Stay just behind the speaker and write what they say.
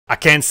I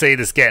can see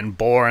this getting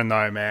boring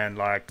though, man.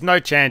 Like, no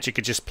chance you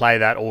could just play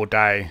that all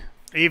day.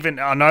 Even,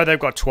 I know they've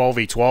got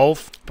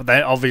 12v12, but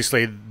they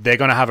obviously they're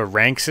going to have a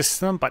rank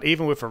system. But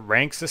even with a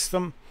rank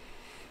system,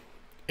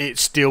 it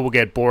still will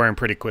get boring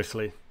pretty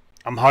quickly.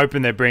 I'm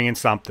hoping they're bringing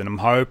something. I'm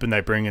hoping they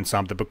bring in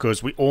something,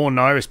 because we all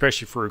know,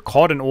 especially through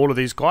COD and all of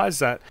these guys,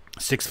 that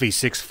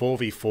 6v6,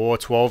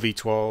 4v4,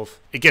 12v12,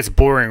 it gets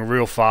boring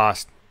real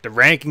fast. The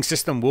ranking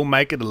system will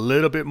make it a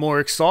little bit more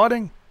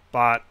exciting,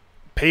 but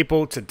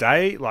people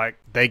today, like,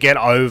 they get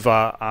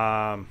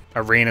over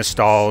arena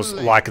styles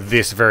like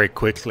this very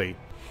quickly.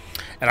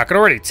 And I can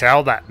already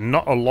tell that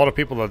not a lot of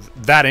people are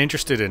that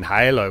interested in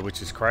Halo,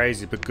 which is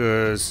crazy,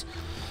 because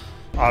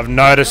I've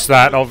noticed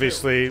that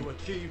obviously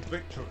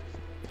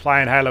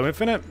playing Halo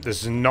Infinite,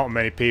 there's not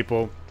many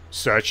people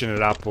searching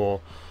it up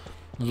or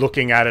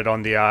looking at it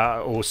on the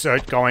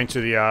going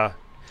to the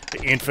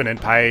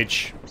Infinite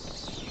page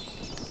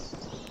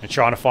and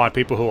trying to find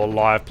people who are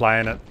live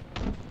playing it.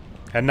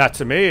 And that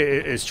to me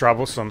is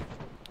troublesome.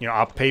 You know,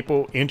 are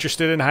people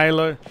interested in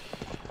Halo?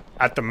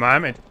 At the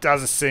moment, it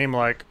doesn't seem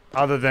like,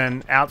 other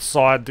than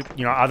outside,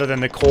 other than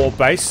the core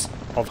base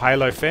of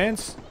Halo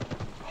fans,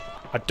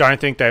 I don't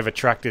think they've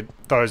attracted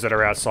those that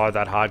are outside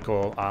that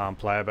hardcore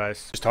player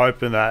base. Just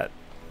hoping that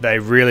they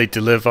really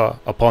deliver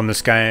upon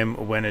this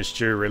game when it's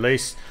due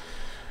release.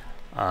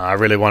 I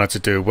really want it to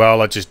do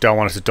well. I just don't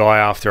want it to die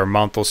after a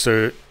month or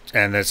so,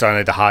 and there's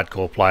only the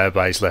hardcore player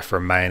base left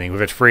remaining.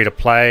 With it free to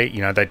play,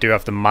 they do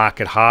have to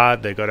market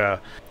hard. They've got to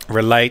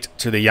relate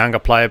to the younger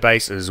player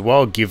base as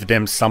well, give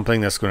them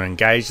something that's going to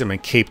engage them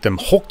and keep them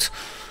hooked.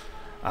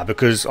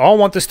 Because I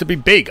want this to be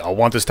big. I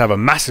want this to have a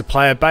massive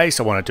player base.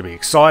 I want it to be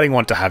exciting. I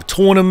want it to have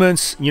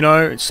tournaments,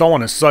 so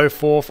on and so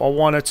forth. I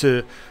want it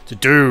to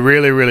do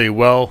really, really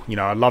well.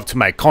 I'd love to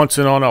make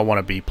content on it. I want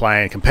to be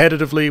playing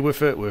competitively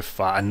with it, with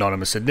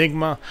Anonymous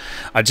Enigma.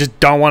 I just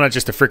don't want it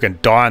just to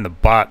freaking die in the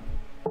butt.